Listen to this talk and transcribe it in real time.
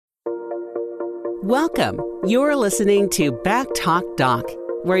Welcome. You're listening to Back Talk Doc,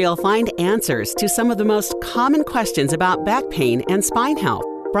 where you'll find answers to some of the most common questions about back pain and spine health.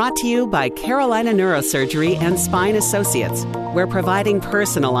 Brought to you by Carolina Neurosurgery and Spine Associates, where providing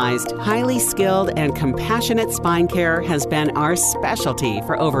personalized, highly skilled, and compassionate spine care has been our specialty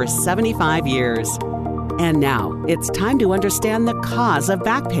for over 75 years. And now, it's time to understand the cause of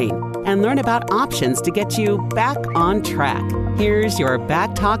back pain and learn about options to get you back on track. Here's your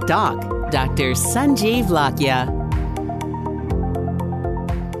Back Talk Doc, Dr. Sanjeev Lakhia.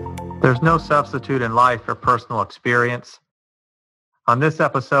 There's no substitute in life for personal experience. On this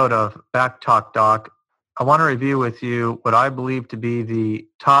episode of Back Talk Doc, I want to review with you what I believe to be the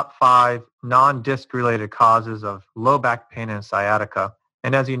top 5 non-disc related causes of low back pain and sciatica.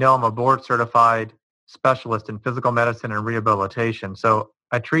 And as you know, I'm a board certified specialist in physical medicine and rehabilitation. So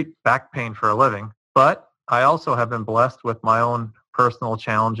I treat back pain for a living, but I also have been blessed with my own personal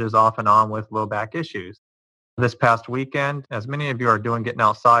challenges off and on with low back issues. This past weekend, as many of you are doing, getting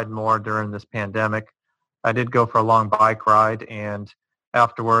outside more during this pandemic, I did go for a long bike ride and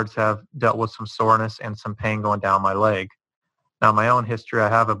afterwards have dealt with some soreness and some pain going down my leg. Now, my own history, I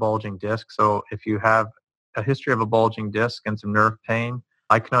have a bulging disc. So if you have a history of a bulging disc and some nerve pain,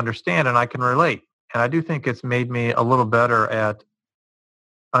 I can understand and I can relate. And I do think it's made me a little better at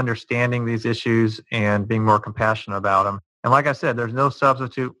understanding these issues and being more compassionate about them. And like I said, there's no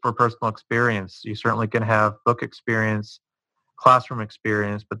substitute for personal experience. You certainly can have book experience, classroom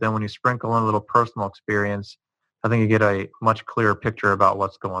experience, but then when you sprinkle in a little personal experience, I think you get a much clearer picture about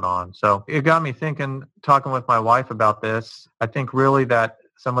what's going on. So it got me thinking, talking with my wife about this. I think really that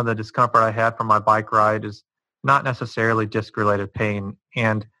some of the discomfort I had from my bike ride is not necessarily disc-related pain.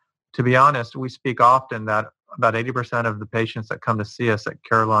 And to be honest, we speak often that about 80% of the patients that come to see us at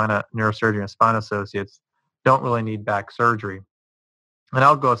Carolina Neurosurgery and Spine Associates don't really need back surgery. And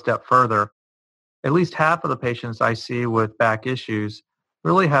I'll go a step further. At least half of the patients I see with back issues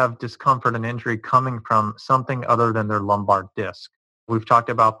really have discomfort and injury coming from something other than their lumbar disc. We've talked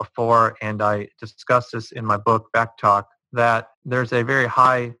about before, and I discussed this in my book, Back Talk, that there's a very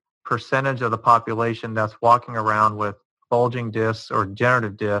high percentage of the population that's walking around with bulging discs or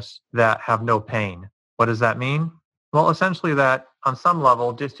degenerative discs that have no pain. What does that mean? Well, essentially that on some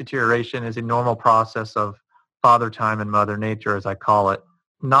level, disc deterioration is a normal process of father time and mother nature, as I call it.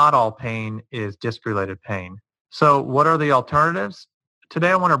 Not all pain is disc-related pain. So what are the alternatives? Today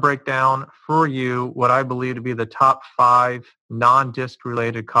I want to break down for you what I believe to be the top 5 non-disc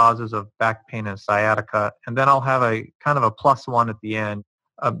related causes of back pain and sciatica. And then I'll have a kind of a plus one at the end,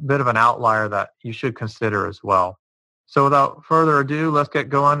 a bit of an outlier that you should consider as well. So without further ado, let's get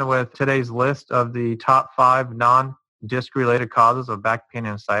going with today's list of the top 5 non-disc related causes of back pain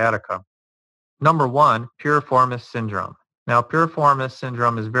and sciatica. Number 1, piriformis syndrome. Now, piriformis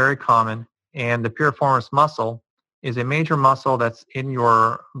syndrome is very common, and the piriformis muscle is a major muscle that's in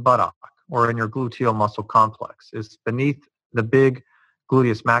your buttock or in your gluteal muscle complex. It's beneath the big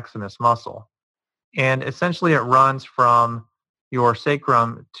gluteus maximus muscle. And essentially it runs from your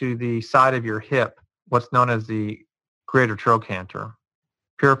sacrum to the side of your hip, what's known as the greater trochanter.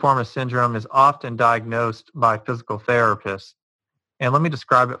 Piriformis syndrome is often diagnosed by physical therapists. And let me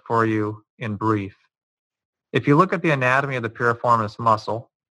describe it for you in brief. If you look at the anatomy of the piriformis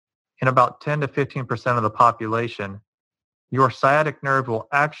muscle, in about 10 to 15% of the population, your sciatic nerve will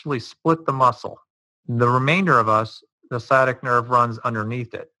actually split the muscle. The remainder of us, the sciatic nerve runs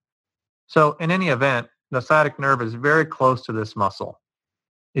underneath it. So in any event, the sciatic nerve is very close to this muscle.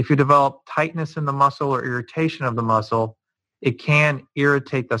 If you develop tightness in the muscle or irritation of the muscle, it can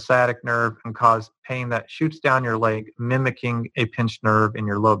irritate the sciatic nerve and cause pain that shoots down your leg, mimicking a pinched nerve in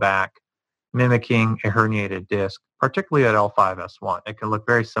your low back, mimicking a herniated disc, particularly at L5-S1. It can look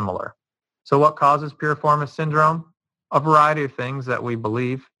very similar. So what causes piriformis syndrome? A variety of things that we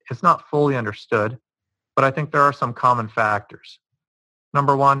believe. It's not fully understood, but I think there are some common factors.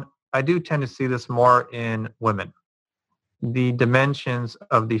 Number 1, I do tend to see this more in women. The dimensions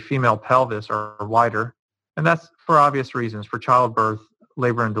of the female pelvis are wider, and that's for obvious reasons, for childbirth,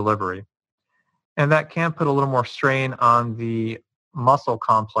 labor, and delivery. And that can put a little more strain on the muscle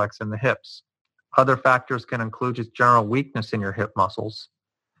complex in the hips. Other factors can include just general weakness in your hip muscles.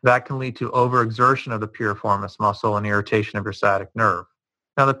 That can lead to overexertion of the piriformis muscle and irritation of your sciatic nerve.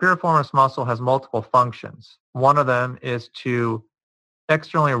 Now, the piriformis muscle has multiple functions. One of them is to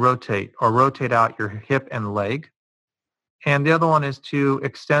externally rotate or rotate out your hip and leg. And the other one is to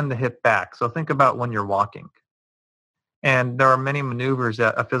extend the hip back. So think about when you're walking. And there are many maneuvers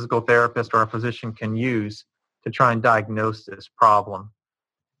that a physical therapist or a physician can use to try and diagnose this problem.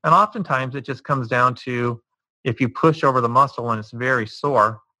 And oftentimes it just comes down to if you push over the muscle and it's very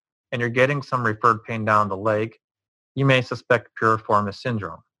sore, and you're getting some referred pain down the leg, you may suspect piriformis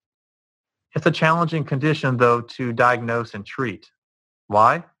syndrome. It's a challenging condition, though, to diagnose and treat.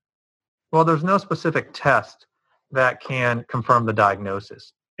 Why? Well, there's no specific test that can confirm the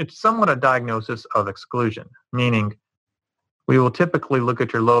diagnosis. It's somewhat a diagnosis of exclusion, meaning we will typically look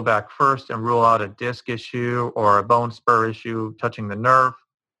at your low back first and rule out a disc issue or a bone spur issue touching the nerve.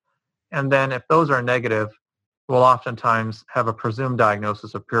 And then if those are negative, we'll oftentimes have a presumed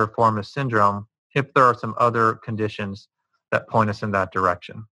diagnosis of piriformis syndrome if there are some other conditions that point us in that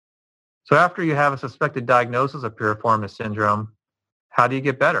direction. So after you have a suspected diagnosis of piriformis syndrome, how do you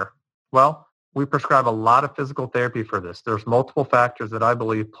get better? Well, we prescribe a lot of physical therapy for this. There's multiple factors that I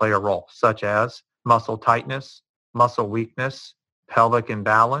believe play a role, such as muscle tightness, muscle weakness, pelvic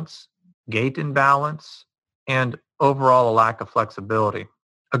imbalance, gait imbalance, and overall a lack of flexibility.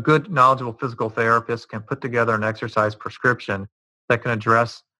 A good, knowledgeable physical therapist can put together an exercise prescription that can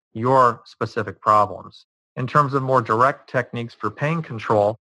address your specific problems. In terms of more direct techniques for pain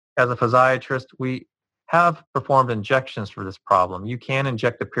control, as a physiatrist, we have performed injections for this problem. You can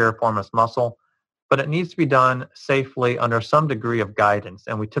inject the piriformis muscle, but it needs to be done safely under some degree of guidance.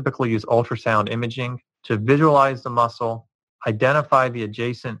 And we typically use ultrasound imaging to visualize the muscle, identify the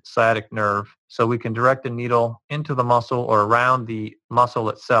adjacent sciatic nerve so we can direct the needle into the muscle or around the muscle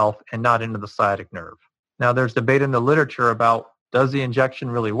itself and not into the sciatic nerve. Now, there's debate in the literature about does the injection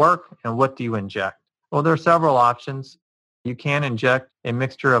really work and what do you inject? Well, there are several options. You can inject a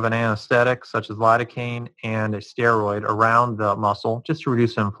mixture of an anesthetic such as lidocaine and a steroid around the muscle just to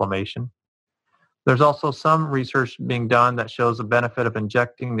reduce inflammation. There's also some research being done that shows the benefit of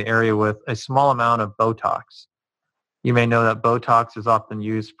injecting the area with a small amount of Botox. You may know that Botox is often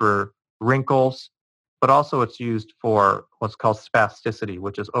used for wrinkles, but also it's used for what's called spasticity,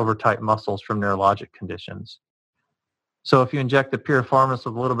 which is over-tight muscles from neurologic conditions. So if you inject the piriformis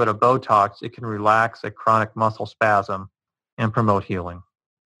with a little bit of Botox, it can relax a chronic muscle spasm and promote healing.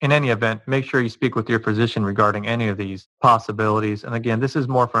 In any event, make sure you speak with your physician regarding any of these possibilities. And again, this is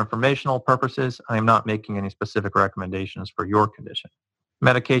more for informational purposes. I am not making any specific recommendations for your condition.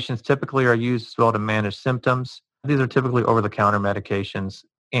 Medications typically are used as well to manage symptoms. These are typically over-the-counter medications,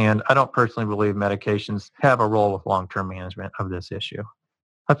 and I don't personally believe medications have a role with long-term management of this issue.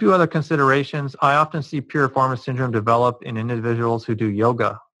 A few other considerations. I often see piriformis syndrome develop in individuals who do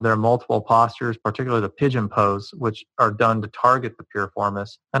yoga. There are multiple postures, particularly the pigeon pose, which are done to target the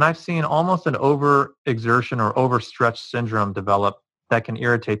piriformis. And I've seen almost an overexertion or overstretch syndrome develop that can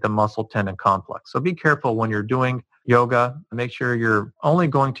irritate the muscle tendon complex. So be careful when you're doing yoga. Make sure you're only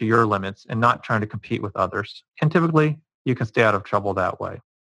going to your limits and not trying to compete with others. And typically, you can stay out of trouble that way.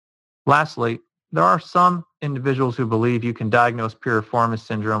 Lastly, there are some individuals who believe you can diagnose piriformis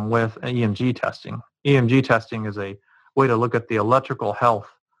syndrome with EMG testing. EMG testing is a way to look at the electrical health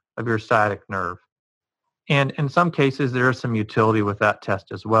of your sciatic nerve. And in some cases, there is some utility with that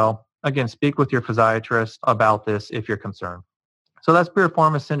test as well. Again, speak with your physiatrist about this if you're concerned. So that's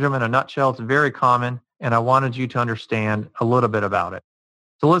piriformis syndrome in a nutshell. It's very common, and I wanted you to understand a little bit about it.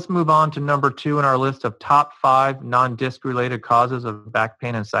 So let's move on to number 2 in our list of top 5 non-disc related causes of back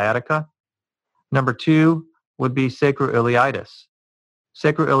pain and sciatica. Number 2 would be sacroiliitis.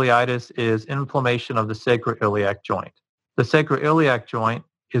 Sacroiliitis is inflammation of the sacroiliac joint. The sacroiliac joint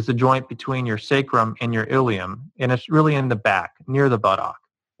is the joint between your sacrum and your ilium, and it's really in the back, near the buttock.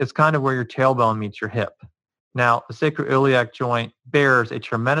 It's kind of where your tailbone meets your hip. Now, the sacroiliac joint bears a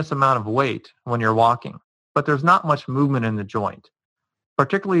tremendous amount of weight when you're walking, but there's not much movement in the joint.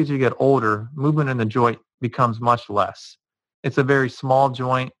 Particularly as you get older, movement in the joint becomes much less. It's a very small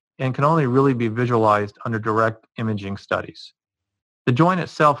joint and can only really be visualized under direct imaging studies. The joint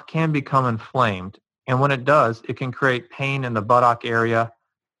itself can become inflamed, and when it does, it can create pain in the buttock area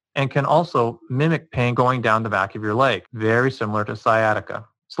and can also mimic pain going down the back of your leg, very similar to sciatica.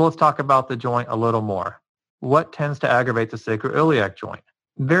 So let's talk about the joint a little more. What tends to aggravate the sacroiliac joint?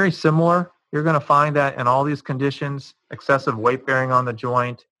 Very similar. You're going to find that in all these conditions, excessive weight bearing on the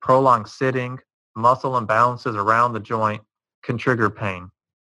joint, prolonged sitting, muscle imbalances around the joint can trigger pain.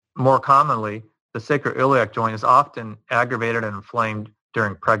 More commonly, the sacroiliac joint is often aggravated and inflamed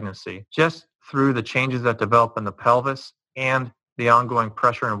during pregnancy, just through the changes that develop in the pelvis and the ongoing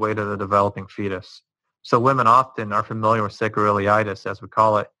pressure and weight of the developing fetus. So women often are familiar with sacroiliitis, as we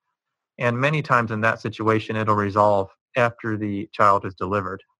call it, and many times in that situation, it'll resolve after the child is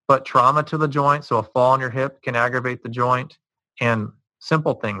delivered. But trauma to the joint, so a fall on your hip can aggravate the joint, and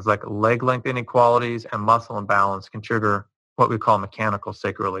simple things like leg length inequalities and muscle imbalance can trigger what we call mechanical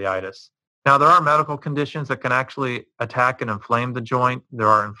sacroiliitis. Now, there are medical conditions that can actually attack and inflame the joint. There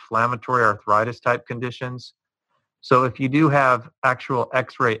are inflammatory arthritis type conditions. So if you do have actual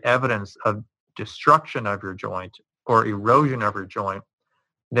X-ray evidence of destruction of your joint or erosion of your joint,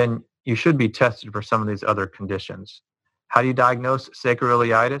 then you should be tested for some of these other conditions. How do you diagnose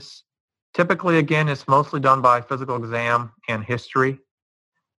sacroiliitis? Typically, again, it's mostly done by physical exam and history.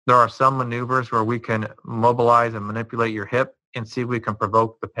 There are some maneuvers where we can mobilize and manipulate your hip and see if we can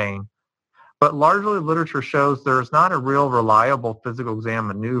provoke the pain. But largely, literature shows there is not a real reliable physical exam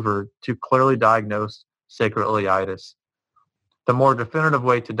maneuver to clearly diagnose sacroiliitis. The more definitive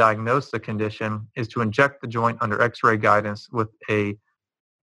way to diagnose the condition is to inject the joint under X-ray guidance with a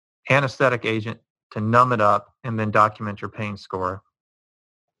anesthetic agent to numb it up and then document your pain score.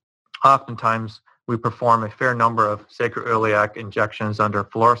 Oftentimes, we perform a fair number of sacroiliac injections under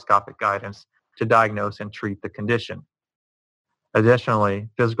fluoroscopic guidance to diagnose and treat the condition. Additionally,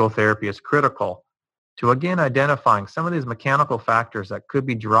 physical therapy is critical to, again, identifying some of these mechanical factors that could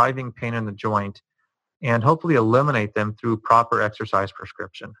be driving pain in the joint and hopefully eliminate them through proper exercise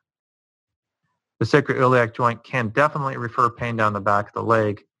prescription. The sacroiliac joint can definitely refer pain down the back of the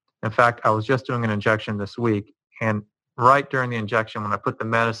leg. In fact, I was just doing an injection this week, and right during the injection, when I put the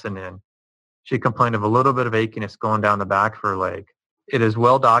medicine in, she complained of a little bit of achiness going down the back of her leg. It is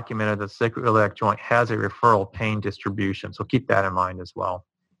well documented that the sacroiliac joint has a referral pain distribution, so keep that in mind as well.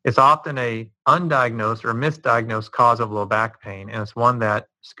 It's often a undiagnosed or misdiagnosed cause of low back pain, and it's one that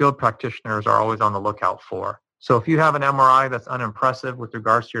skilled practitioners are always on the lookout for. So if you have an MRI that's unimpressive with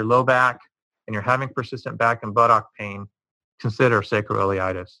regards to your low back and you're having persistent back and buttock pain, consider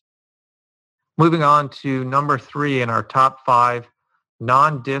sacroiliitis. Moving on to number 3 in our top 5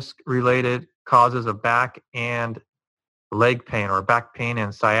 non-disc related causes of back and leg pain, or back pain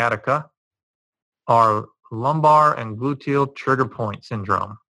and sciatica, are lumbar and gluteal trigger point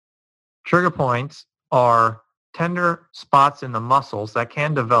syndrome. Trigger points are tender spots in the muscles that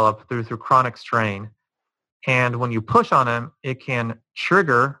can develop through chronic strain. And when you push on them, it can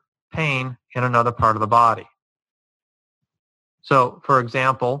trigger pain in another part of the body. So, for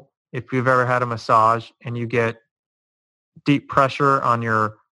example, if you've ever had a massage and you get deep pressure on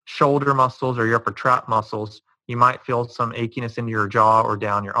your shoulder muscles or your upper trap muscles, you might feel some achiness in your jaw or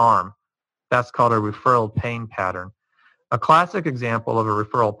down your arm. That's called a referral pain pattern. A classic example of a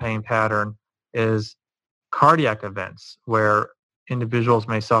referral pain pattern is cardiac events, where individuals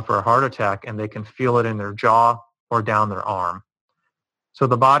may suffer a heart attack and they can feel it in their jaw or down their arm. So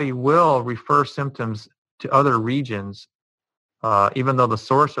the body will refer symptoms to other regions, even though the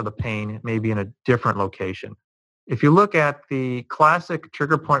source of the pain may be in a different location. If you look at the classic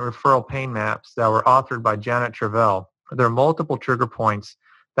trigger point referral pain maps that were authored by Janet Travell, there are multiple trigger points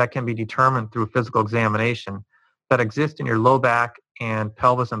that can be determined through physical examination that exist in your low back and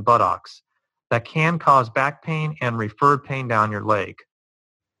pelvis and buttocks that can cause back pain and referred pain down your leg.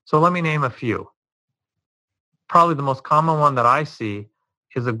 So let me name a few. Probably the most common one that I see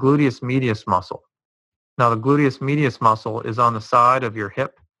is the gluteus medius muscle. Now, the gluteus medius muscle is on the side of your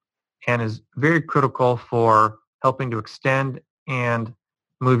hip and is very critical for helping to extend and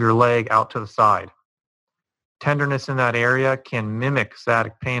move your leg out to the side. Tenderness in that area can mimic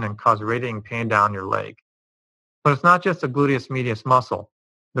sciatic pain and cause radiating pain down your leg. But it's not just the gluteus medius muscle.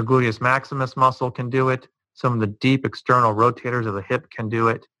 The gluteus maximus muscle can do it. Some of the deep external rotators of the hip can do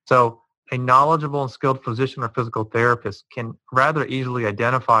it. So a knowledgeable and skilled physician or physical therapist can rather easily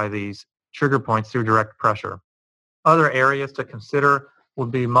identify these trigger points through direct pressure. Other areas to consider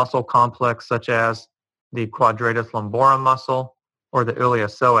would be muscle complex such as the quadratus lumborum muscle or the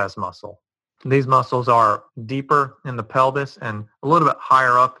iliopsoas muscle. These muscles are deeper in the pelvis and a little bit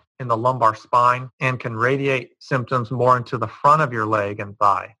higher up in the lumbar spine and can radiate symptoms more into the front of your leg and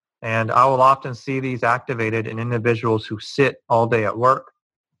thigh. And I will often see these activated in individuals who sit all day at work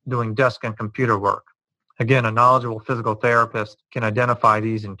doing desk and computer work. Again, a knowledgeable physical therapist can identify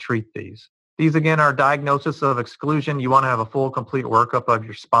these and treat these. These, again, are diagnosis of exclusion. You want to have a full, complete workup of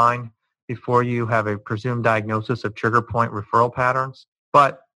your spine before you have a presumed diagnosis of trigger point referral patterns.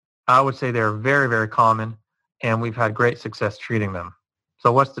 But I would say they're very, very common, and we've had great success treating them.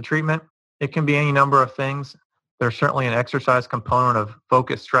 So what's the treatment? It can be any number of things. There's certainly an exercise component of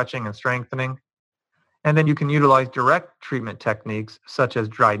focused stretching and strengthening. And then you can utilize direct treatment techniques such as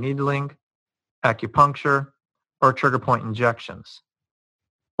dry needling, acupuncture, or trigger point injections.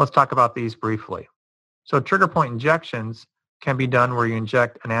 Let's talk about these briefly. So trigger point injections can be done where you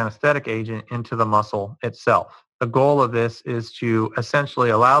inject an anesthetic agent into the muscle itself. The goal of this is to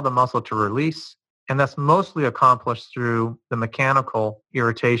essentially allow the muscle to release, and that's mostly accomplished through the mechanical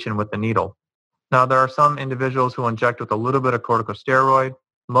irritation with the needle. Now, there are some individuals who inject with a little bit of corticosteroid.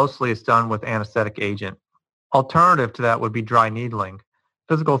 Mostly it's done with anesthetic agent. Alternative to that would be dry needling.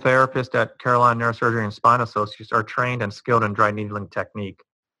 Physical therapists at Carolina Neurosurgery and Spine Associates are trained and skilled in dry needling technique.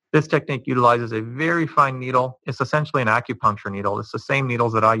 This technique utilizes a very fine needle. It's essentially an acupuncture needle. It's the same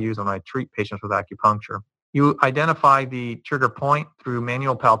needles that I use when I treat patients with acupuncture. You identify the trigger point through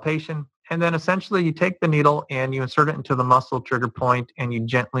manual palpation, and then essentially you take the needle and you insert it into the muscle trigger point and you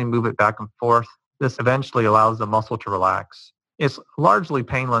gently move it back and forth. This eventually allows the muscle to relax. It's largely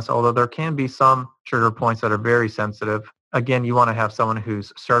painless, although there can be some trigger points that are very sensitive. Again, you want to have someone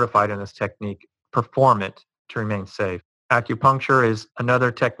who's certified in this technique perform it to remain safe. Acupuncture is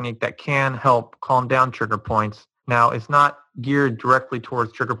another technique that can help calm down trigger points. Now, it's not geared directly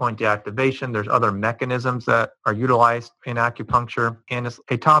towards trigger point deactivation. There's other mechanisms that are utilized in acupuncture, and it's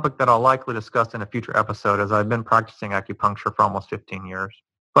a topic that I'll likely discuss in a future episode, as I've been practicing acupuncture for almost 15 years.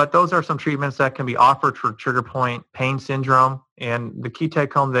 But those are some treatments that can be offered for trigger point pain syndrome. And the key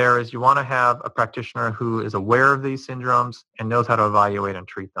take home there is you want to have a practitioner who is aware of these syndromes and knows how to evaluate and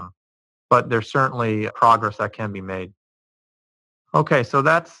treat them. But there's certainly progress that can be made. Okay, so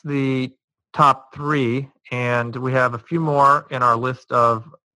that's the top 3. And we have a few more in our list of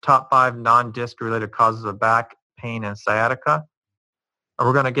top 5 non-disc related causes of back pain and sciatica. And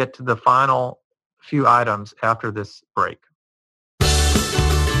we're going to get to the final few items after this break.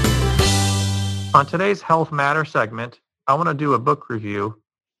 On today's Health Matter segment, I want to do a book review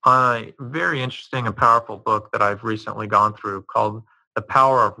on a very interesting and powerful book that I've recently gone through called The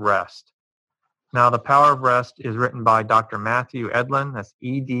Power of Rest. Now, The Power of Rest is written by Dr. Matthew Edlund, that's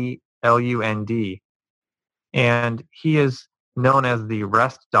Edlund, and he is known as the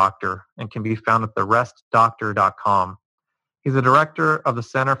Rest Doctor and can be found at therestdoctor.com. He's the director of the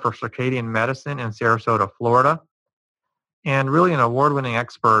Center for Circadian Medicine in Sarasota, Florida, and really an award-winning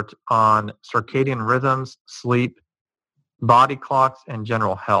expert on circadian rhythms, sleep, body clocks, and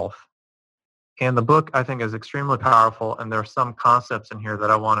general health. And the book, I think, is extremely powerful, and there are some concepts in here that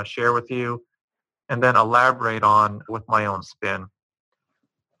I want to share with you and then elaborate on with my own spin.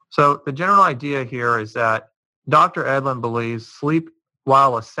 So the general idea here is that Dr. Edlund believes sleep,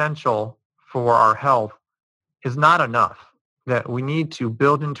 while essential for our health, is not enough, that we need to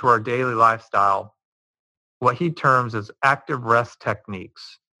build into our daily lifestyle what he terms as active rest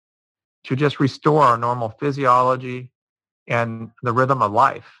techniques to just restore our normal physiology and the rhythm of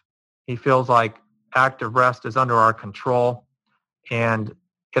life. He feels like active rest is under our control and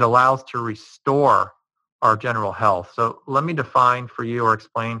it allows to restore our general health. So let me define for you or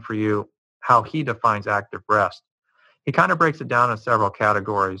explain for you how he defines active rest. He kind of breaks it down in several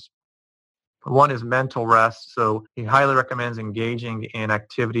categories. One is mental rest. So he highly recommends engaging in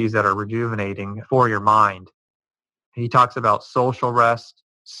activities that are rejuvenating for your mind. He talks about social rest,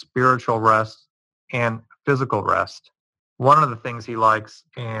 spiritual rest, and physical rest. One of the things he likes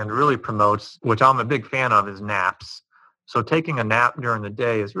and really promotes, which I'm a big fan of, is naps. So taking a nap during the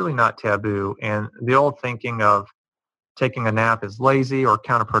day is really not taboo. And the old thinking of taking a nap is lazy or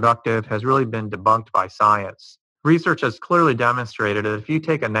counterproductive has really been debunked by science. Research has clearly demonstrated that if you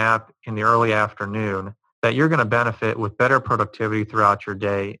take a nap in the early afternoon, that you're going to benefit with better productivity throughout your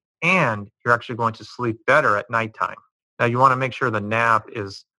day, and you're actually going to sleep better at nighttime. Now, you want to make sure the nap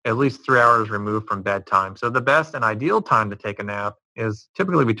is at least 3 hours removed from bedtime. So the best and ideal time to take a nap is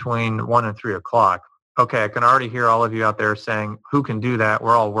typically between 1 and 3 o'clock. Okay, I can already hear all of you out there saying, who can do that?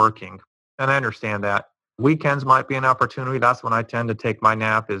 We're all working. And I understand that. Weekends might be an opportunity. That's when I tend to take my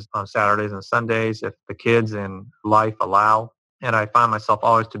nap, is on Saturdays and Sundays if the kids and life allow. And I find myself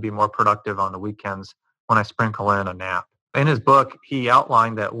always to be more productive on the weekends when I sprinkle in a nap. In his book, he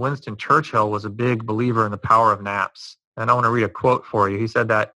outlined that Winston Churchill was a big believer in the power of naps. And I want to read a quote for you. He said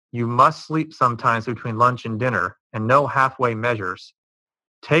that you must sleep sometimes between lunch and dinner, and no halfway measures.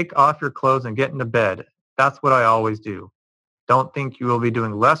 Take off your clothes and get into bed. That's what I always do. Don't think you will be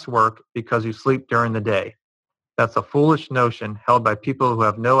doing less work because you sleep during the day. That's a foolish notion held by people who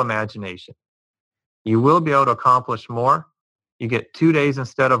have no imagination. You will be able to accomplish more. You get 2 days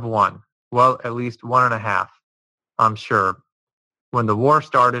instead of 1. Well, at least 1.5, I'm sure. When the war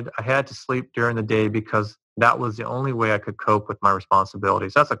started, I had to sleep during the day because that was the only way I could cope with my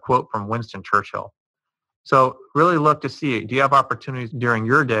responsibilities. That's a quote from Winston Churchill. So really look to see, do you have opportunities during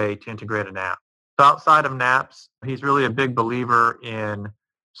your day to integrate a nap? So outside of naps, he's really a big believer in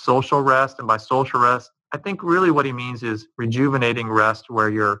social rest. And by social rest, I think really what he means is rejuvenating rest where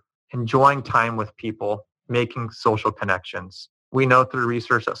you're enjoying time with people, making social connections. We know through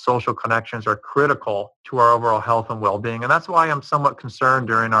research that social connections are critical to our overall health and well-being. And that's why I'm somewhat concerned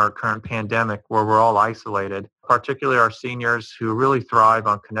during our current pandemic where we're all isolated, particularly our seniors who really thrive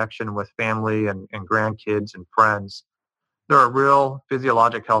on connection with family and grandkids and friends. There are real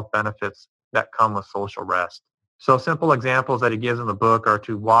physiologic health benefits that come with social rest. So simple examples that he gives in the book are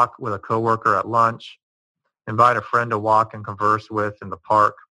to walk with a coworker at lunch, invite a friend to walk and converse with in the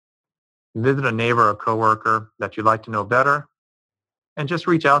park, visit a neighbor or coworker that you'd like to know better, and just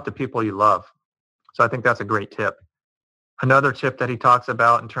reach out to people you love. So I think that's a great tip. Another tip that he talks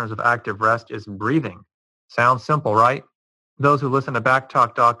about in terms of active rest is breathing. Sounds simple, right? Those who listen to Back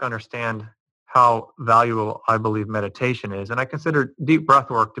Talk Doc understand how valuable I believe meditation is, and I consider deep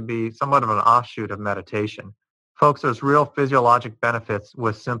breath work to be somewhat of an offshoot of meditation. Folks, there's real physiologic benefits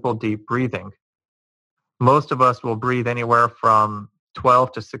with simple deep breathing. Most of us will breathe anywhere from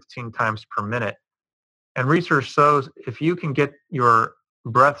 12 to 16 times per minute. And research shows if you can get your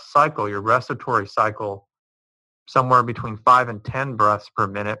breath cycle, your respiratory cycle, somewhere between 5 and 10 breaths per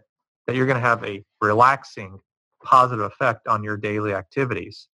minute, that you're going to have a relaxing, positive effect on your daily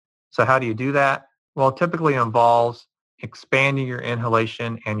activities. So how do you do that? Well, it typically involves expanding your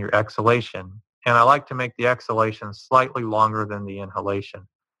inhalation and your exhalation. And I like to make the exhalation slightly longer than the inhalation.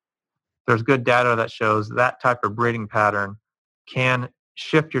 There's good data that shows that type of breathing pattern can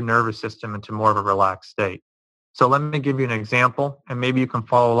shift your nervous system into more of a relaxed state. So let me give you an example, and maybe you can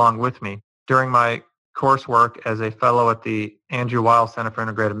follow along with me. During my coursework as a fellow at the Andrew Weil Center for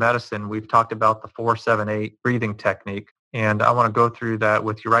Integrative Medicine, we've talked about the 4-7-8 breathing technique, and I want to go through that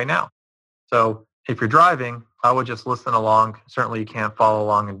with you right now. So if you're driving, I would just listen along. Certainly you can't follow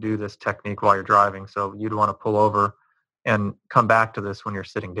along and do this technique while you're driving, so you'd want to pull over and come back to this when you're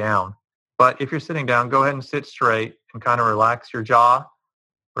sitting down. But if you're sitting down, go ahead and sit straight and kind of relax your jaw,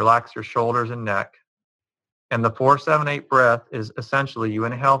 relax your shoulders and neck. And the 4-7-8 breath is essentially you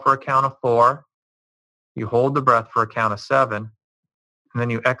inhale for a count of 4, you hold the breath for a count of 7, and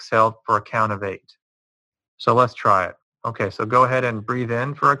then you exhale for a count of 8. So let's try it. Okay, so go ahead and breathe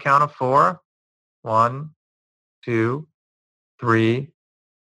in for a count of 4. 1, 2, 3,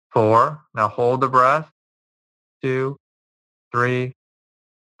 4. Now hold the breath. 2, 3,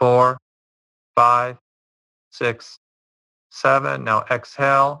 4, 5, 6, 7. Now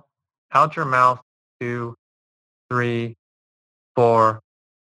exhale out your mouth. 2, 3, 4,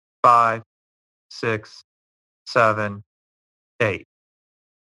 5, 6, 7, 8.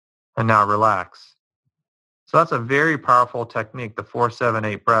 And now relax. So that's a very powerful technique, the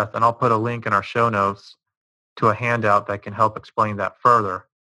 4-7-8 breath. And I'll put a link in our show notes to a handout that can help explain that further.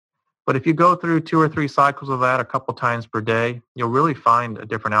 But if you go through 2 or 3 cycles of that a couple times per day, you'll really find a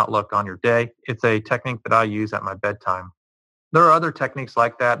different outlook on your day. It's a technique that I use at my bedtime. There are other techniques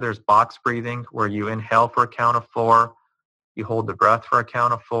like that. There's box breathing, where you inhale for a count of 4, you hold the breath for a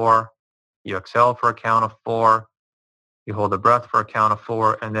count of 4, you exhale for a count of 4, you hold the breath for a count of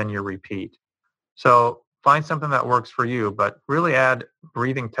 4, and then you repeat. So find something that works for you, but really add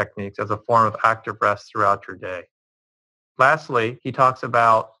breathing techniques as a form of active rest throughout your day. Lastly, he talks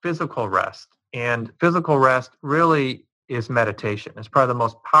about physical rest. And physical rest really is meditation. It's probably the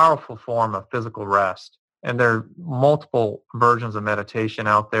most powerful form of physical rest. And there are multiple versions of meditation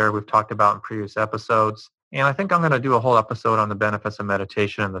out there we've talked about in previous episodes. And I think I'm going to do a whole episode on the benefits of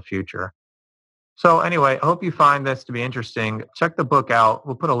meditation in the future. So anyway, I hope you find this to be interesting. Check the book out.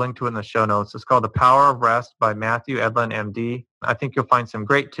 We'll put a link to it in the show notes. It's called The Power of Rest by Matthew Edlin, MD. I think you'll find some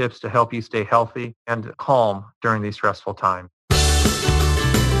great tips to help you stay healthy and calm during these stressful times.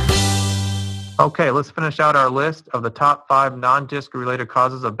 Okay, let's finish out our list of the top 5 non-disc related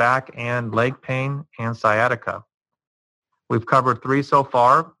causes of back and leg pain and sciatica. We've covered 3 so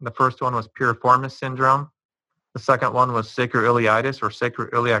far. The first one was piriformis syndrome. The second one was sacroiliitis or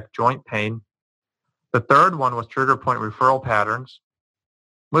sacroiliac joint pain. The third one was trigger point referral patterns.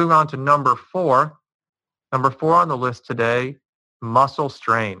 Moving on to number 4. Number 4 on the list today, muscle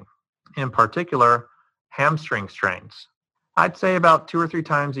strain. In particular, hamstring strains. I'd say about 2 or 3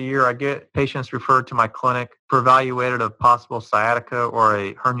 times a year I get patients referred to my clinic for evaluated of possible sciatica or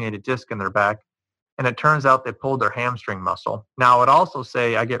a herniated disc in their back, and it turns out they pulled their hamstring muscle. Now, I would also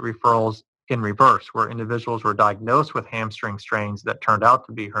say I get referrals in reverse, where individuals were diagnosed with hamstring strains that turned out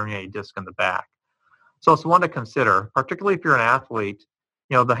to be herniated disc in the back. So it's one to consider, particularly if you're an athlete.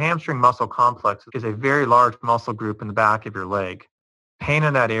 You know, the hamstring muscle complex is a very large muscle group in the back of your leg. Pain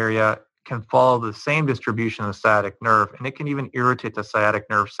in that area can follow the same distribution of the sciatic nerve, and it can even irritate the sciatic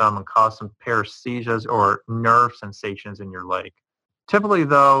nerve some and cause some paresthesias or nerve sensations in your leg. Typically,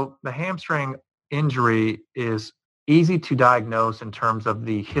 though, the hamstring injury is easy to diagnose in terms of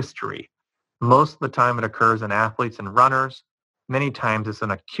the history. Most of the time it occurs in athletes and runners. Many times it's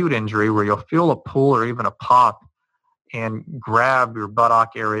an acute injury where you'll feel a pull or even a pop and grab your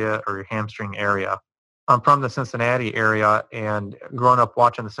buttock area or your hamstring area. I'm from the Cincinnati area, and growing up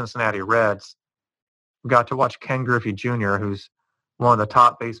watching the Cincinnati Reds, got to watch Ken Griffey Jr., who's one of the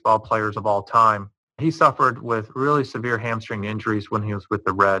top baseball players of all time. He suffered with really severe hamstring injuries when he was with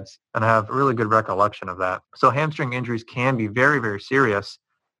the Reds, and I have a really good recollection of that. So hamstring injuries can be very, very serious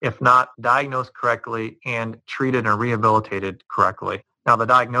if not diagnosed correctly and treated and rehabilitated correctly. Now, the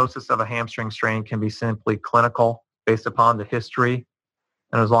diagnosis of a hamstring strain can be simply clinical based upon the history,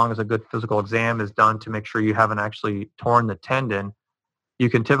 and as long as a good physical exam is done to make sure you haven't actually torn the tendon, you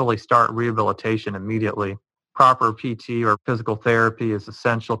can typically start rehabilitation immediately. Proper PT or physical therapy is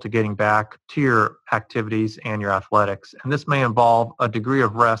essential to getting back to your activities and your athletics. And this may involve a degree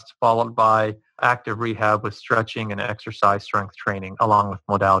of rest followed by active rehab with stretching and exercise strength training along with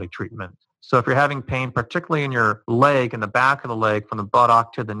modality treatment. So if you're having pain, particularly in your leg, in the back of the leg, from the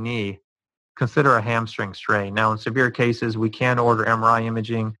buttock to the knee, consider a hamstring strain. Now, in severe cases, we can order MRI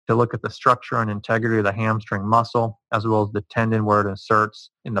imaging to look at the structure and integrity of the hamstring muscle, as well as the tendon where it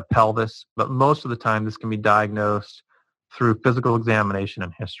inserts in the pelvis. But most of the time, this can be diagnosed through physical examination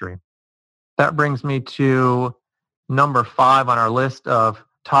and history. That brings me to number 5 on our list of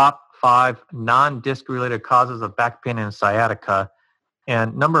top 5 non-disc related causes of back pain and sciatica.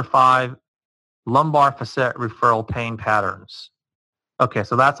 And number 5, lumbar facet referral pain patterns. Okay,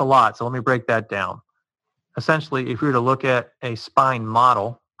 so that's a lot. So let me break that down. Essentially, if we were to look at a spine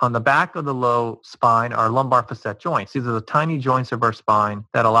model, on the back of the low spine are lumbar facet joints. These are the tiny joints of our spine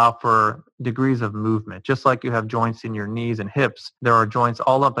that allow for degrees of movement. Just like you have joints in your knees and hips, there are joints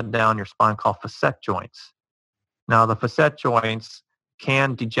all up and down your spine called facet joints. Now, the facet joints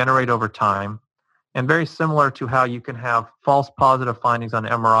can degenerate over time, and very similar to how you can have false positive findings on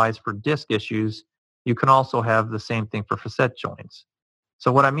MRIs for disc issues, you can also have the same thing for facet joints.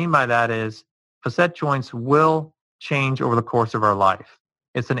 So what I mean by that is facet joints will change over the course of our life.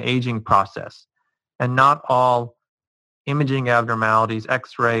 It's an aging process. And not all imaging abnormalities,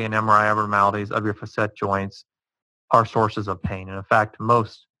 X-ray and MRI abnormalities of your facet joints are sources of pain. And in fact,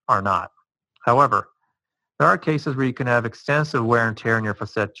 most are not. However, there are cases where you can have extensive wear and tear in your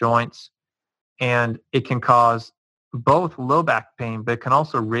facet joints, and it can cause both low back pain, but it can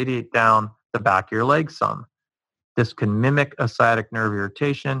also radiate down the back of your leg some. This can mimic a sciatic nerve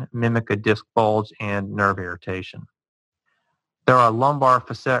irritation, mimic a disc bulge, and nerve irritation. There are lumbar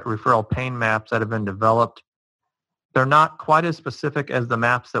facet referral pain maps that have been developed. They're not quite as specific as the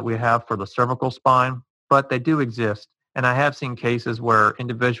maps that we have for the cervical spine, but they do exist. And I have seen cases where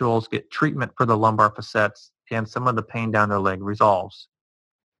individuals get treatment for the lumbar facets and some of the pain down their leg resolves.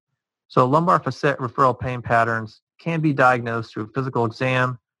 So lumbar facet referral pain patterns can be diagnosed through physical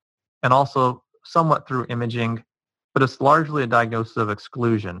exam and also somewhat through imaging, but it's largely a diagnosis of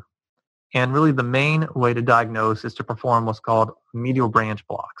exclusion. And really the main way to diagnose is to perform what's called medial branch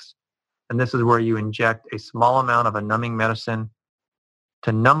blocks. And this is where you inject a small amount of a numbing medicine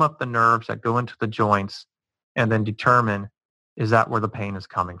to numb up the nerves that go into the joints and then determine, is that where the pain is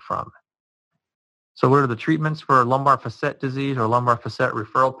coming from? So what are the treatments for lumbar facet disease or lumbar facet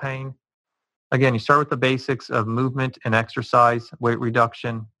referral pain? Again, you start with the basics of movement and exercise, weight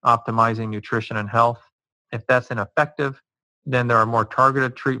reduction, optimizing nutrition and health. If that's ineffective, then there are more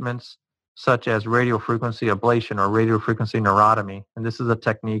targeted treatments such as radiofrequency ablation or radiofrequency neurotomy. And this is a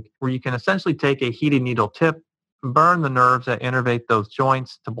technique where you can essentially take a heated needle tip, burn the nerves that innervate those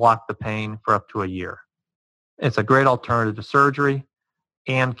joints to block the pain for up to a year. It's a great alternative to surgery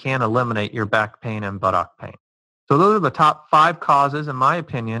and can eliminate your back pain and buttock pain. So those are the top 5 causes, in my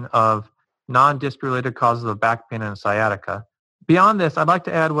opinion, of non-disc related causes of back pain and sciatica. Beyond this, I'd like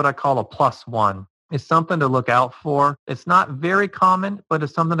to add what I call a +1. It's something to look out for. It's not very common, but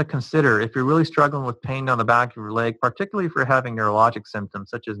it's something to consider if you're really struggling with pain down the back of your leg, particularly if you're having neurologic symptoms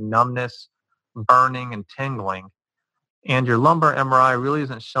such as numbness, burning, and tingling, and your lumbar MRI really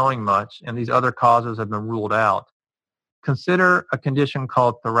isn't showing much, and these other causes have been ruled out. Consider a condition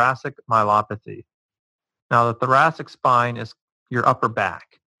called thoracic myelopathy. Now, the thoracic spine is your upper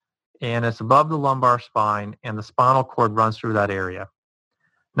back, and it's above the lumbar spine, and the spinal cord runs through that area.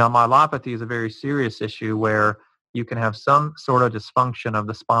 Now, myelopathy is a very serious issue where you can have some sort of dysfunction of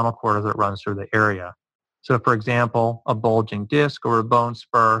the spinal cord as it runs through the area. So, for example, a bulging disc or a bone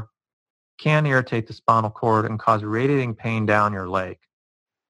spur can irritate the spinal cord and cause radiating pain down your leg.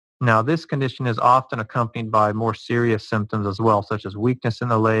 Now, this condition is often accompanied by more serious symptoms as well, such as weakness in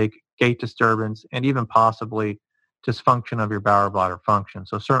the leg, gait disturbance, and even possibly dysfunction of your bowel or bladder function.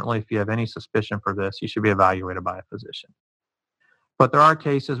 So certainly if you have any suspicion for this, you should be evaluated by a physician. But there are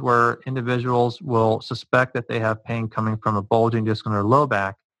cases where individuals will suspect that they have pain coming from a bulging disc in their low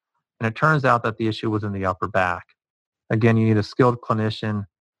back, and it turns out that the issue was in the upper back. Again, you need a skilled clinician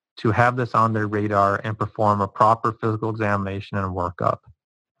to have this on their radar and perform a proper physical examination and workup.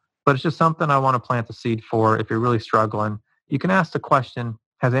 But it's just something I want to plant the seed for. If you're really struggling, you can ask the question,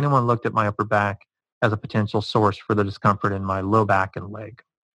 has anyone looked at my upper back? as a potential source for the discomfort in my low back and leg.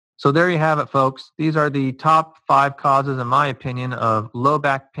 So there you have it, folks. These are the top 5 causes, in my opinion, of low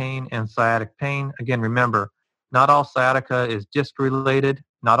back pain and sciatic pain. Again, remember, not all sciatica is disc related.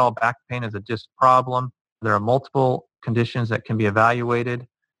 Not all back pain is a disc problem. There are multiple conditions that can be evaluated.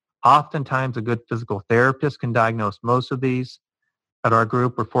 Oftentimes, a good physical therapist can diagnose most of these. At our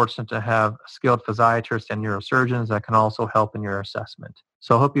group, we're fortunate to have skilled physiatrists and neurosurgeons that can also help in your assessment.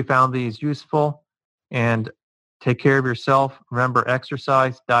 So I hope you found these useful, and take care of yourself. Remember,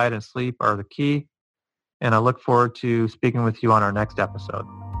 exercise, diet, and sleep are the key. And I look forward to speaking with you on our next episode.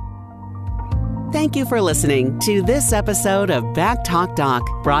 Thank you for listening to this episode of Back Talk Doc,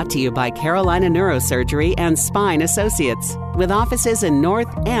 brought to you by Carolina Neurosurgery and Spine Associates, with offices in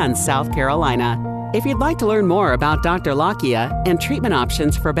North and South Carolina. If you'd like to learn more about Dr. Lakhia and treatment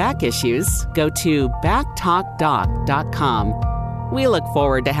options for back issues, go to backtalkdoc.com. We look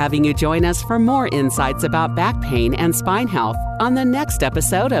forward to having you join us for more insights about back pain and spine health on the next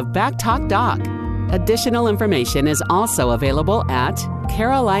episode of Back Talk Doc. Additional information is also available at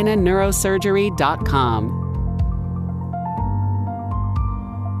carolinaneurosurgery.com.